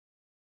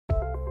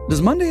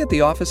Does Monday at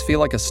the office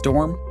feel like a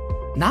storm?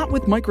 Not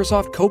with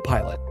Microsoft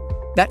Copilot.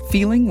 That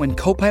feeling when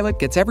Copilot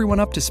gets everyone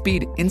up to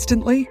speed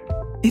instantly?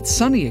 It's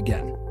sunny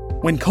again.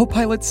 When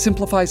Copilot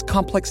simplifies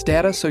complex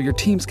data so your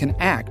teams can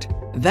act,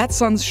 that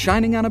sun's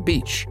shining on a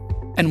beach.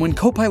 And when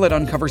Copilot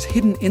uncovers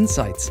hidden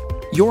insights,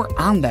 you're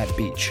on that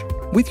beach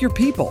with your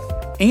people,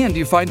 and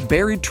you find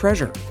buried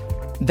treasure.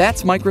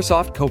 That's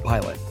Microsoft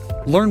Copilot.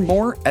 Learn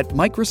more at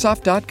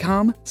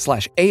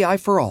Microsoft.com/AI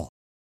for all.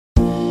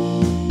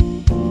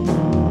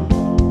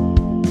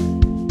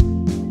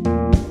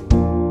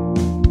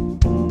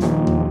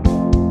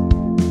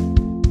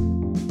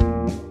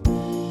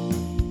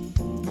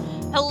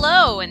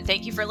 Hello, and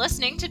thank you for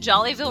listening to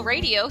Jollyville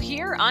Radio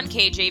here on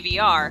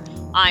KJVR.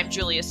 I'm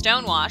Julia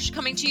Stonewash,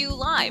 coming to you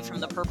live from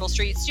the Purple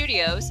Street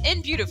Studios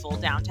in beautiful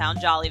downtown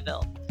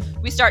Jollyville.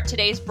 We start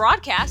today's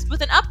broadcast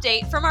with an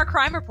update from our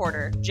crime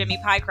reporter, Jimmy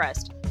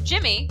Piecrust.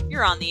 Jimmy,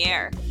 you're on the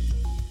air.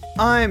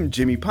 I'm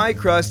Jimmy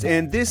Piecrust,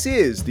 and this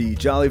is the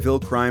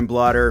Jollyville Crime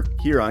Blotter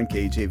here on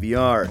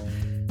KJVR.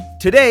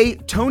 Today,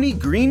 Tony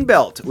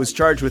Greenbelt was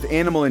charged with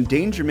animal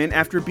endangerment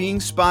after being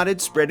spotted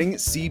spreading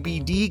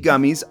CBD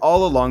gummies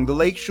all along the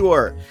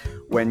lakeshore.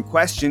 When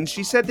questioned,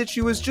 she said that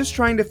she was just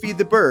trying to feed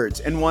the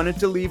birds and wanted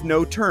to leave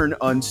no turn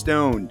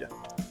unstoned.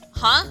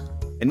 Huh?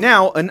 And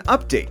now, an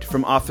update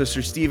from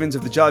Officer Stevens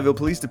of the Jollyville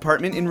Police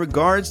Department in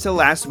regards to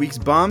last week's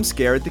bomb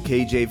scare at the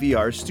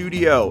KJVR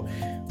studio.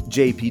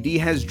 JPD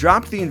has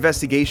dropped the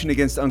investigation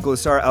against Uncle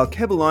Asar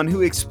Al-Kebalan,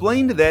 who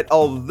explained that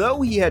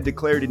although he had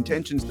declared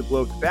intentions to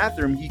blow up the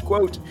bathroom, he,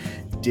 quote,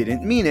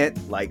 didn't mean it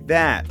like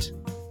that.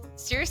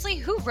 Seriously,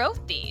 who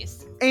wrote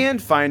these? And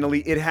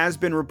finally, it has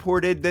been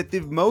reported that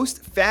the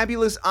most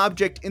fabulous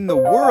object in the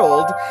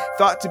world,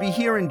 thought to be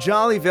here in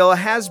Jollyville,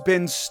 has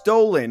been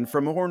stolen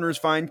from Horner's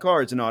Fine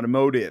Cars and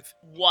Automotive.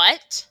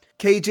 What?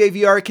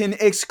 KJVR can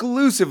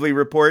exclusively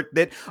report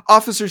that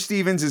Officer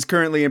Stevens is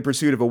currently in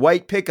pursuit of a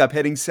white pickup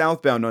heading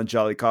southbound on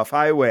Jollycoff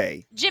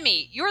Highway.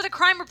 Jimmy, you're the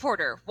crime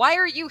reporter. Why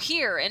are you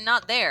here and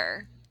not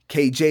there?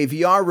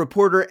 KJVR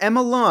reporter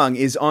Emma Long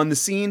is on the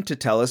scene to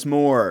tell us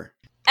more.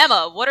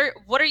 Emma,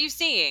 what are you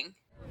seeing?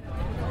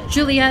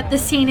 Julia, the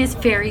scene is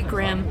very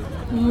grim.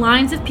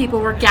 Lines of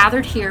people were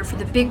gathered here for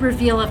the big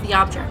reveal of the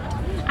object,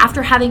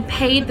 after having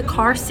paid the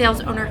car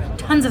sales owner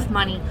tons of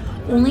money,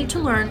 only to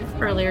learn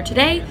earlier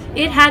today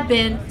it had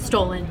been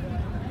stolen.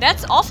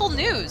 That's awful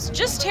news.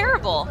 Just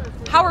terrible.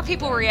 How are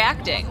people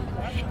reacting?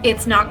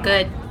 It's not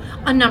good.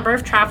 A number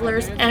of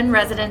travelers and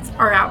residents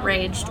are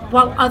outraged,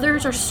 while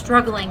others are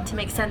struggling to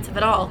make sense of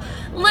it all.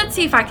 Let's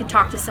see if I can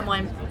talk to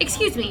someone.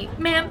 Excuse me,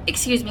 ma'am,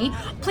 excuse me.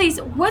 Please,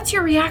 what's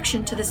your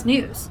reaction to this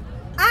news?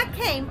 I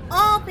came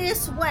all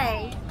this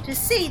way to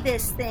see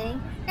this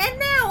thing, and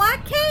now I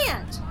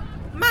can't.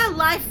 My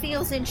life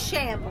feels in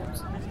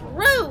shambles,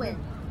 ruined.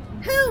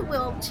 Who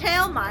will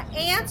tell my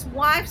aunt's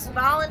wife's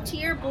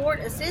volunteer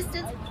board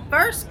assistant's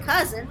first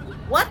cousin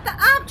what the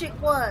object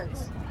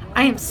was?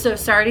 I am so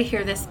sorry to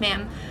hear this,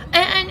 ma'am.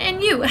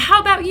 And you, how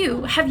about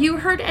you? Have you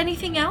heard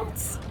anything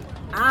else?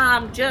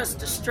 I'm just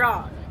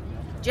distraught.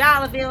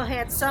 Jollyville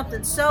had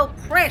something so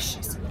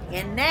precious,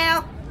 and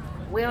now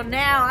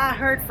I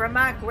heard from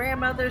my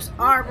grandmother's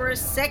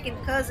arborist second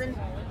cousin,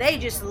 they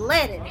just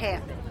let it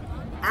happen.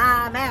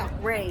 I'm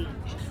outraged.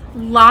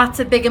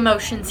 Lots of big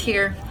emotions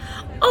here.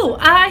 Oh,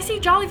 I see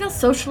Jollyville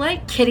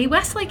socialite Kitty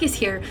Westlake is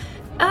here.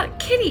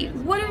 Kitty,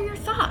 what are your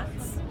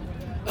thoughts?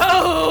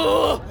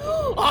 Oh,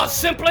 I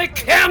simply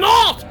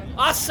cannot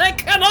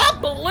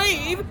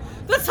believe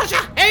that such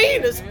a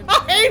heinous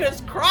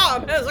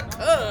crime has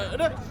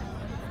occurred.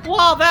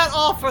 While that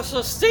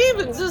Officer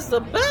Stevens is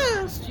the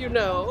best, you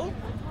know.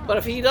 But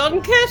if he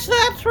doesn't catch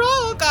that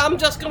truck, I'm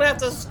just gonna have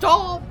to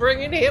start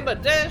bringing him a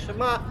dish of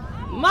my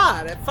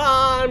mighty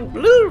fine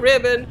blue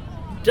ribbon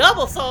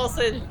double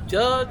sausage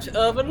Dutch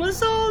oven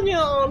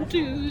lasagna on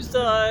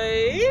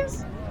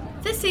Tuesdays.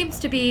 This seems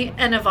to be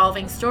an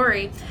evolving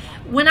story.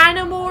 When I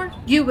know more,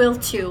 you will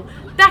too.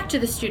 Back to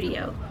the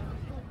studio.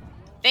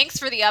 Thanks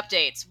for the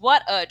updates.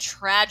 What a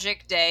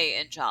tragic day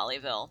in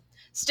Jollyville.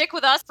 Stick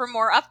with us for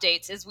more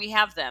updates as we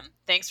have them.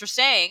 Thanks for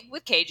staying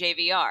with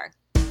KJVR.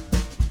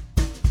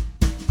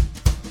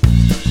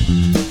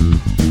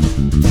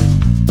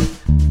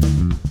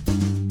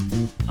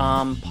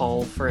 I'm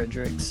Paul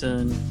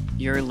Fredrickson.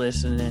 You're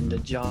listening to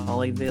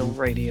Jollyville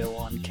Radio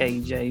on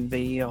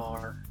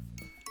KJVR.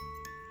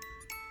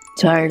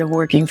 Tired of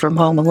working from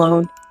home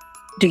alone?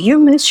 Do you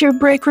miss your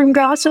break room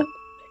gossip?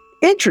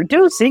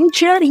 Introducing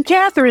Chatty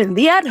Catherine,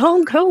 the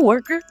at-home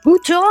co-worker who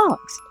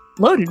talks,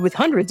 loaded with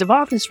hundreds of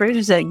office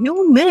phrases that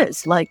you'll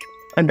miss, like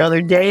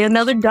another day,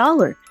 another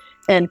dollar,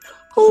 and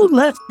who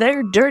left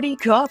their dirty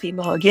coffee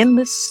mug in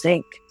the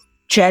sink.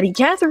 Chatty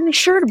Catherine is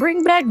sure to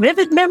bring back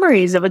vivid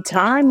memories of a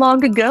time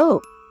long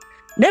ago.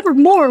 Never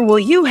more will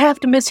you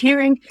have to miss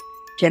hearing,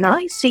 "Can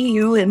I see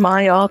you in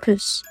my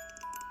office?"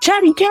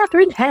 Chatty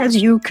Catherine has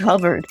you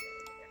covered.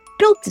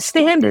 Built to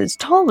stand as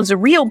tall as a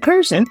real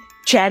person,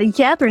 Chatty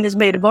Catherine is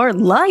made of our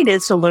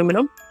lightest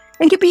aluminum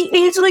and can be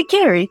easily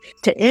carried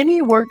to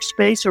any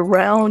workspace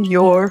around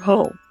your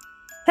home.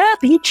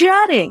 Happy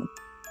chatting!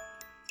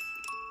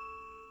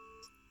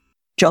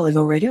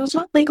 Jollyville Radio is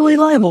not legally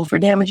liable for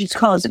damages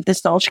caused if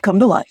this doll should come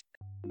to life.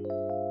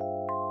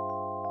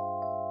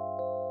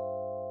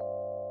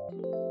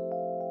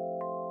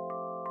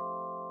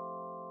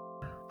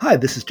 Hi,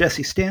 this is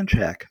Jesse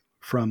Stanchak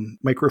from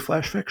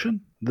Microflash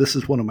Fiction. This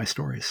is one of my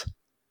stories.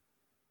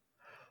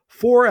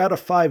 4 out of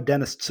 5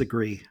 dentists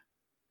agree.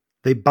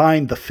 They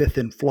bind the fifth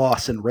in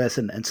floss and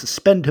resin and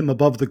suspend him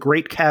above the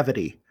great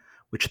cavity,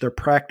 which their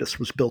practice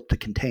was built to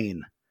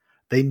contain.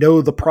 They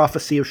know the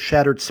prophecy of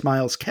shattered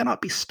smiles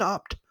cannot be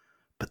stopped,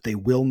 but they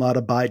will not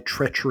abide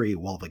treachery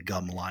while the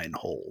gum line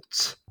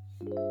holds.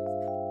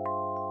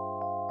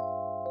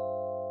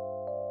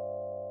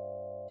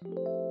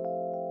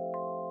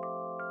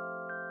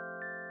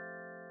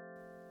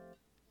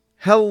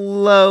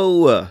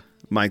 Hello,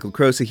 Michael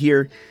Crosa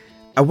here.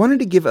 I wanted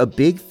to give a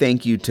big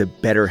thank you to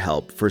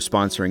BetterHelp for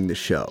sponsoring the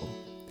show.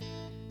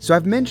 So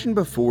I've mentioned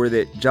before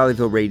that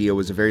Jollyville Radio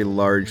was a very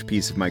large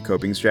piece of my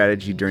coping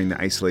strategy during the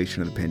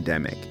isolation of the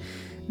pandemic.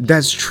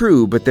 That's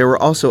true, but there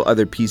were also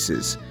other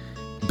pieces.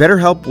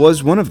 BetterHelp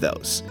was one of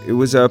those. It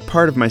was a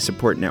part of my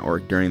support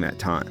network during that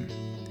time.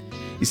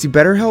 You see,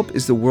 BetterHelp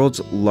is the world's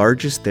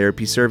largest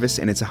therapy service,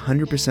 and it's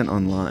 100%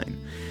 online.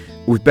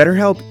 With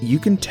BetterHelp, you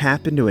can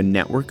tap into a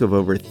network of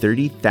over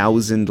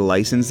 30,000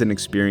 licensed and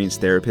experienced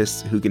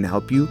therapists who can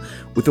help you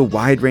with a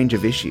wide range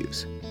of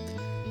issues.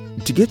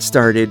 To get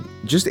started,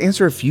 just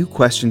answer a few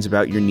questions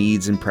about your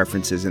needs and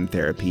preferences in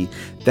therapy.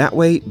 That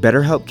way,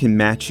 BetterHelp can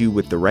match you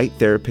with the right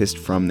therapist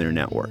from their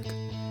network.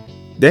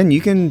 Then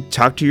you can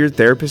talk to your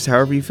therapist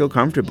however you feel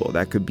comfortable.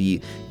 That could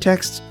be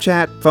text,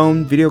 chat,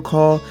 phone, video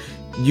call.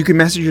 You can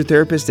message your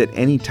therapist at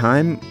any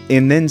time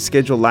and then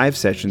schedule live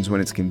sessions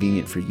when it's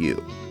convenient for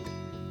you.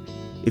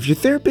 If your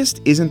therapist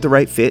isn't the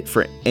right fit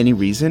for any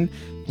reason,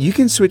 you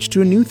can switch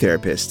to a new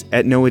therapist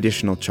at no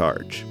additional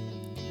charge.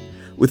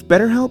 With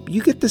BetterHelp,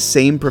 you get the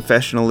same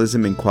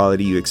professionalism and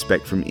quality you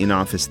expect from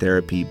in-office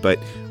therapy, but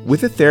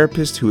with a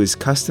therapist who is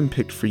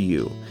custom-picked for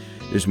you.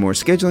 There's more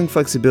scheduling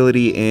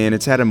flexibility, and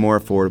it's at a more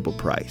affordable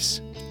price.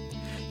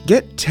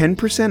 Get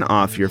 10%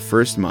 off your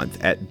first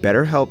month at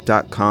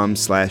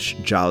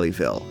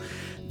betterhelp.com/Jollyville.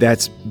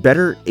 That's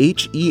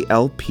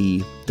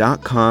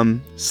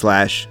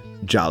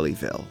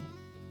betterhelp.com/Jollyville.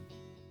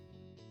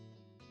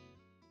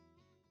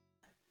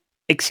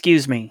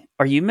 Excuse me,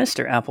 are you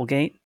Mr.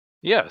 Applegate?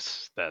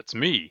 Yes, that's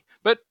me.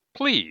 But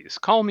please,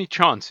 call me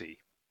Chauncey.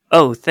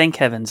 Oh, thank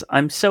heavens.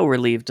 I'm so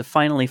relieved to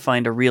finally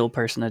find a real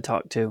person to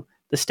talk to.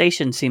 The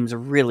station seems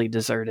really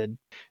deserted.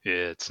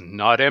 It's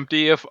not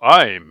empty if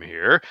I'm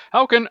here.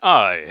 How can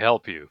I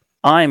help you?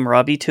 I'm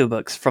Robbie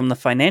Tubux from the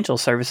financial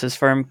services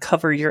firm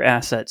Cover Your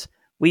Assets.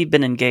 We've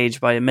been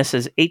engaged by a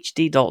Mrs.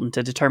 H.D. Dalton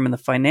to determine the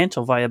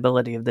financial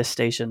viability of this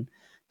station.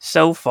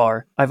 So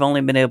far, I've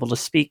only been able to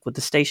speak with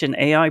the station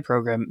AI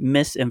program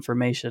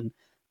Misinformation,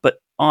 but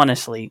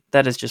honestly,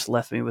 that has just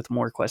left me with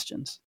more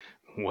questions.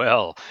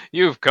 Well,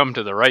 you've come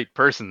to the right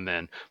person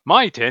then.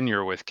 My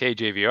tenure with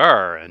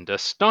KJVR and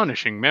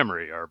astonishing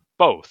memory are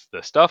both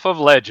the stuff of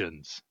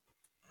legends.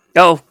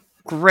 Oh,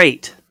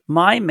 great!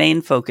 My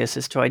main focus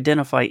is to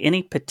identify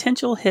any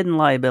potential hidden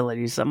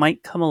liabilities that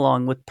might come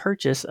along with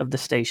purchase of the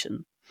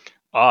station.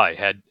 I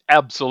had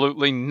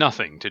absolutely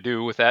nothing to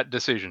do with that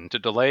decision to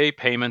delay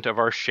payment of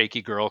our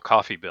Shaky Girl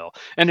coffee bill,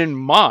 and in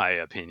my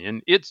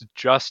opinion, it's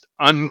just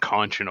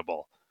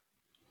unconscionable.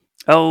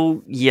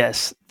 Oh,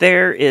 yes,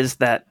 there is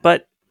that,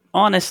 but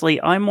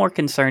honestly, I'm more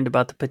concerned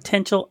about the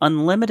potential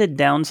unlimited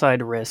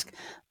downside risk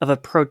of a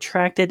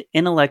protracted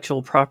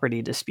intellectual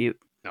property dispute.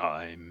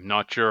 I'm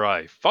not sure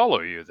I follow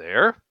you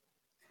there.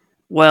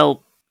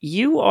 Well,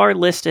 you are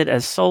listed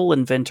as sole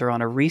inventor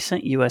on a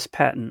recent U.S.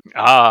 patent.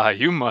 Ah,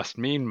 you must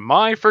mean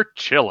my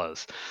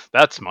Furchillas.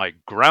 That's my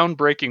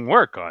groundbreaking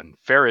work on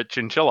ferret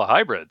chinchilla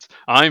hybrids.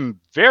 I'm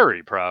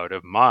very proud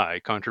of my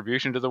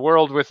contribution to the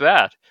world with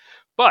that.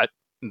 But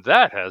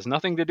that has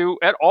nothing to do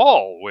at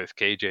all with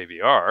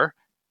KJVR.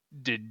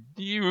 Did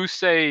you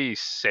say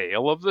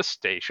sale of the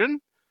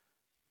station?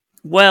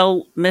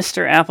 Well,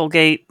 Mr.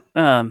 Applegate,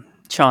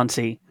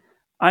 Chauncey,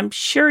 I'm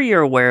sure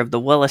you're aware of the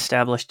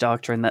well-established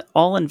doctrine that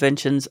all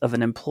inventions of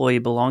an employee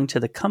belong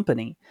to the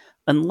company,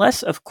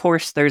 unless, of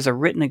course, there's a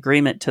written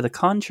agreement to the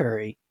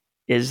contrary.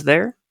 Is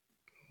there?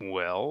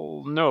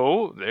 Well,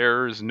 no,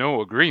 there's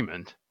no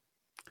agreement.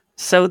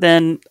 So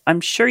then, I'm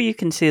sure you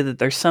can see that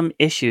there's some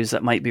issues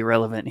that might be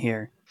relevant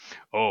here.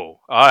 Oh,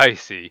 I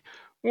see.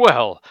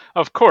 Well,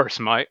 of course,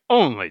 my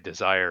only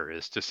desire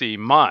is to see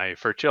my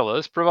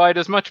Furchillas provide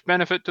as much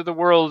benefit to the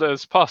world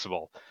as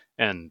possible,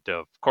 and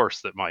of course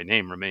that my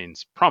name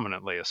remains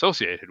prominently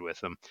associated with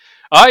them.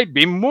 I'd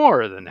be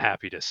more than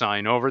happy to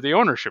sign over the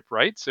ownership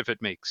rights if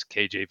it makes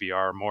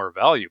KJVR more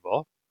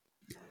valuable.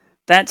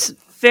 That's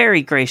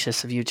very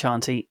gracious of you,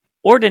 Chauncey.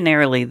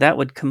 Ordinarily, that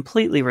would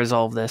completely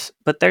resolve this,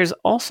 but there's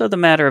also the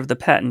matter of the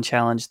patent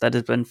challenge that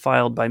has been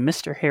filed by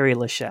Mr. Harry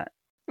Lachat.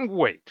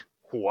 Wait,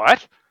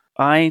 what?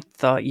 I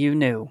thought you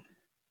knew.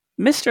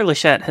 Mr.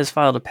 Lachat has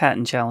filed a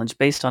patent challenge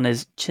based on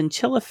his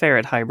chinchilla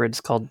ferret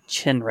hybrids called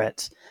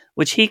Chinrets,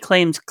 which he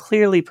claims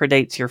clearly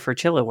predates your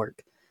Furchilla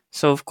work.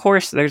 So, of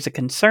course, there's a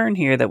concern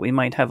here that we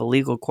might have a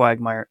legal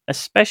quagmire,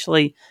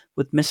 especially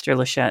with Mr.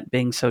 Lachat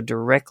being so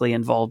directly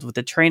involved with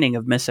the training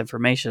of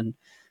misinformation,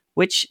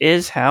 which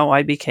is how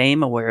I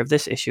became aware of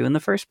this issue in the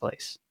first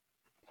place.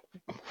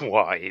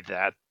 Why,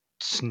 that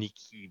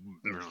sneaky...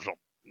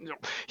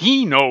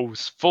 He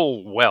knows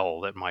full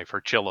well that my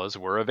Furchillas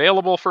were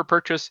available for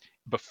purchase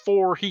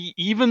before he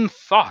even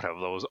thought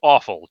of those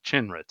awful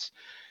chinrits.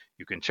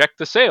 You can check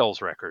the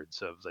sales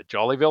records of the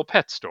Jollyville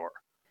Pet Store.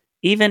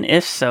 Even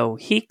if so,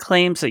 he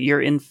claims that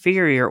your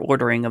inferior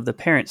ordering of the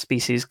parent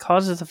species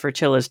causes the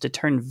Furchillas to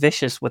turn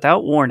vicious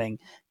without warning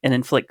and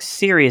inflict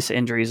serious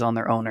injuries on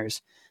their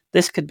owners.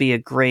 This could be a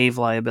grave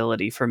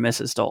liability for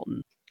Mrs.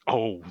 Dalton.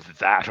 Oh,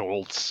 that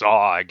old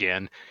saw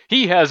again.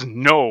 He has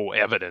no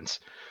evidence.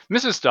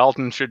 Mrs.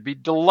 Dalton should be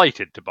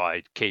delighted to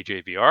buy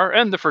KJVR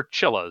and the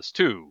Furchillas,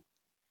 too.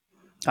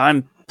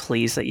 I'm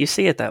pleased that you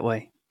see it that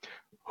way.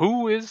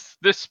 Who is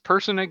this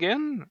person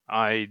again?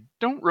 I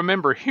don't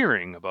remember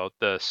hearing about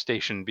the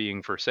station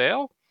being for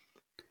sale.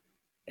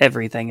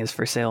 Everything is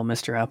for sale,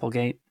 Mr.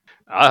 Applegate.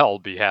 I'll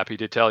be happy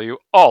to tell you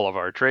all of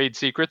our trade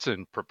secrets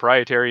and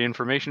proprietary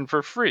information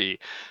for free,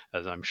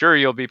 as I'm sure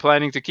you'll be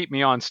planning to keep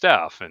me on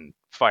staff and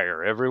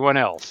fire everyone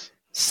else.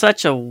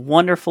 Such a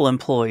wonderful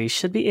employee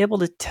should be able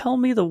to tell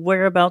me the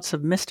whereabouts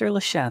of Mr.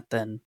 Lachat,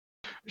 then.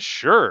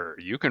 Sure,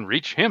 you can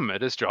reach him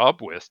at his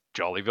job with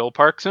Jollyville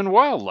Parks and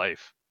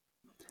Wildlife.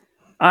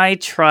 I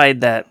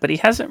tried that, but he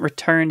hasn't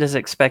returned as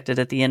expected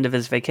at the end of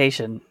his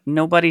vacation.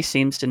 Nobody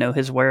seems to know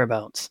his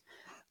whereabouts.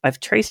 I've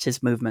traced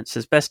his movements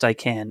as best I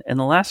can, and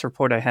the last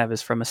report I have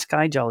is from a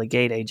Sky Jolly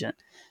Gate agent.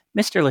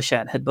 Mr.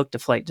 Lachat had booked a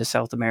flight to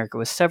South America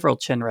with several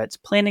chinrets,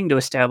 planning to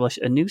establish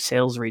a new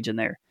sales region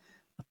there.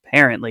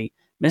 Apparently,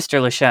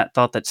 Mr. Lachat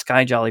thought that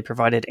Sky Jolly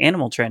provided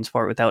animal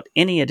transport without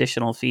any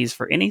additional fees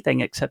for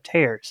anything except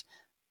hares,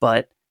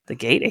 but the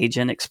gate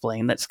agent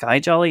explained that Sky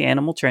Jolly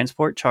animal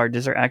transport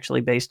charges are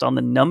actually based on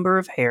the number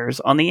of hairs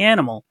on the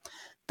animal.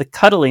 The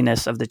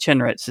cuddliness of the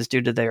chinrets is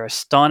due to their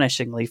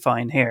astonishingly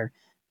fine hair.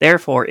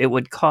 Therefore, it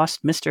would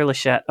cost Mr.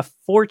 Lachat a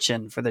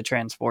fortune for the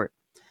transport.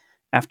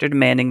 After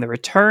demanding the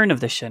return of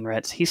the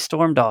chinrets, he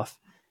stormed off,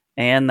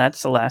 and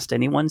that's the last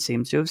anyone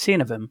seems to have seen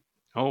of him.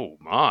 Oh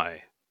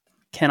my.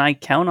 Can I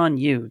count on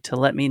you to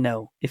let me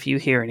know if you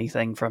hear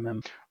anything from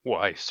him?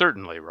 Why,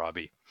 certainly,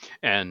 Robbie.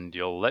 And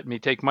you'll let me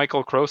take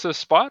Michael Crosa's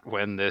spot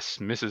when this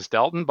Mrs.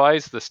 Dalton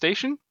buys the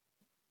station?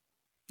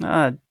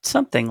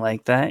 Something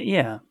like that,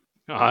 yeah.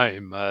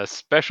 I'm a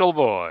special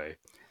boy.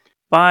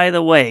 By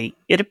the way,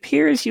 it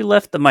appears you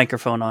left the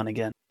microphone on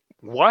again.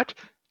 What?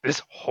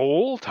 This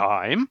whole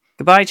time?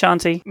 Goodbye,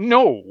 Chauncey.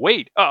 No,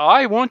 wait.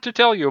 I want to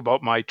tell you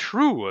about my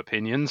true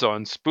opinions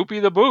on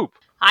Spoopy the Boop.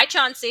 Hi,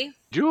 Chauncey.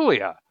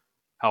 Julia,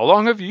 how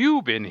long have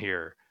you been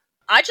here?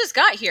 I just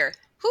got here.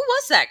 Who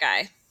was that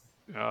guy?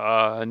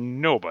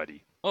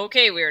 Nobody.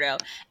 Okay, weirdo.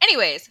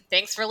 Anyways,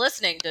 thanks for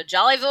listening to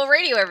Jollyville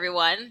Radio,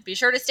 everyone. Be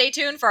sure to stay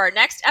tuned for our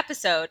next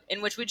episode,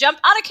 in which we jump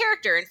out of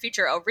character and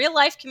feature a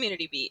real-life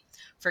community beat.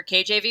 For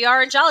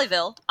KJVR in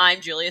Jollyville, I'm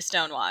Julia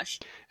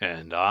Stonewash.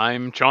 And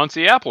I'm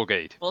Chauncey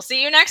Applegate. We'll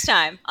see you next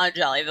time on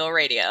Jollyville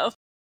Radio.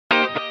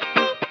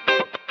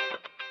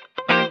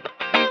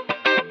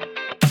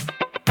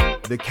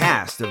 The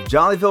cast of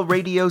Jollyville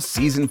Radio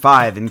Season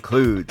 5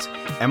 includes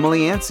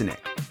Emily Ansonik,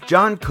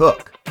 John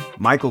Cook,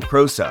 Michael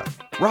Crosa,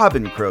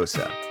 Robin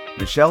Crosa,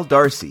 Michelle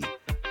Darcy,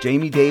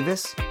 Jamie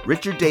Davis,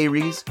 Richard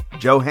Dayries,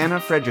 Johanna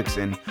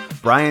Fredrickson,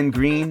 Brian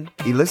Green,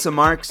 Elissa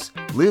Marks,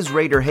 Liz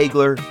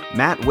Rader-Hagler,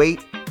 Matt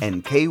Waite,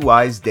 and K.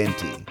 Wise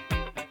Denty.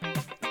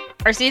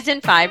 Our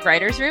Season 5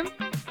 Writers Room: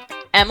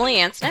 Emily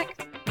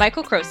Ansnick,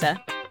 Michael Crosa,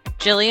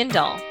 Jillian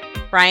Dull,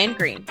 Brian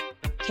Green,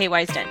 K.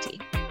 Wise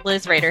Denty,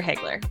 Liz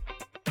Rader-Hagler.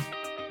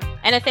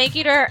 And a thank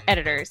you to our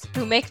editors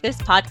who make this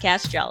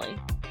podcast jolly: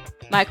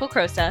 Michael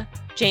Crosa,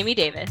 Jamie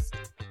Davis,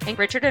 and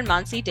Richard and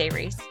Monsi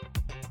Dayries.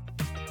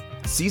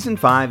 Season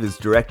 5 is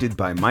directed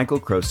by Michael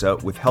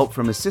Crosa with help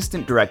from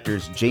assistant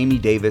directors Jamie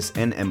Davis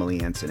and Emily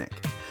Ansonik.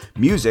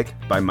 Music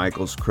by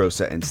Michaels,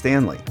 Crosa, and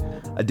Stanley.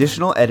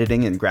 Additional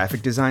editing and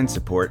graphic design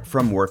support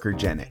from Worker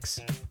Genix.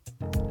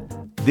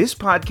 This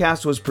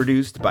podcast was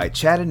produced by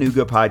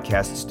Chattanooga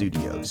Podcast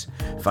Studios.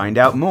 Find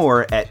out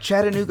more at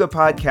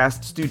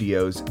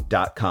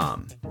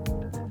ChattanoogaPodcastStudios.com.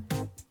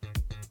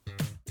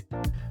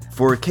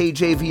 For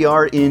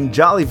KJVR in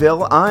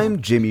Jollyville,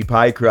 I'm Jimmy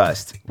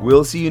Piecrust.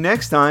 We'll see you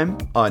next time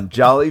on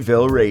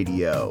Jollyville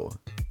Radio.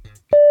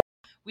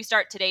 We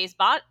start today's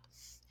broadcast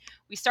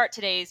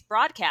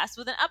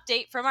with an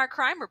update from our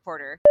crime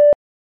reporter.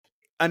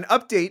 An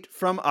update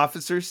from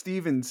Officer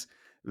Stevens.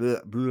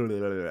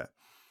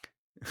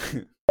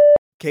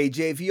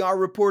 KJVR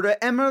reporter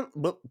Emma.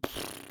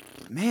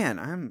 Man,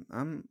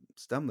 I'm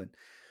stumbling.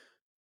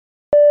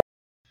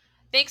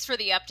 Thanks for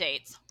the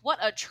updates. What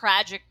a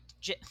tragic.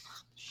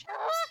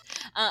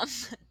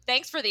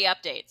 Thanks for the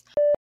updates.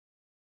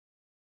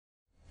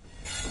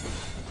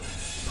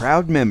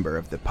 Proud member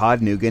of the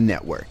Podnuga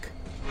Network.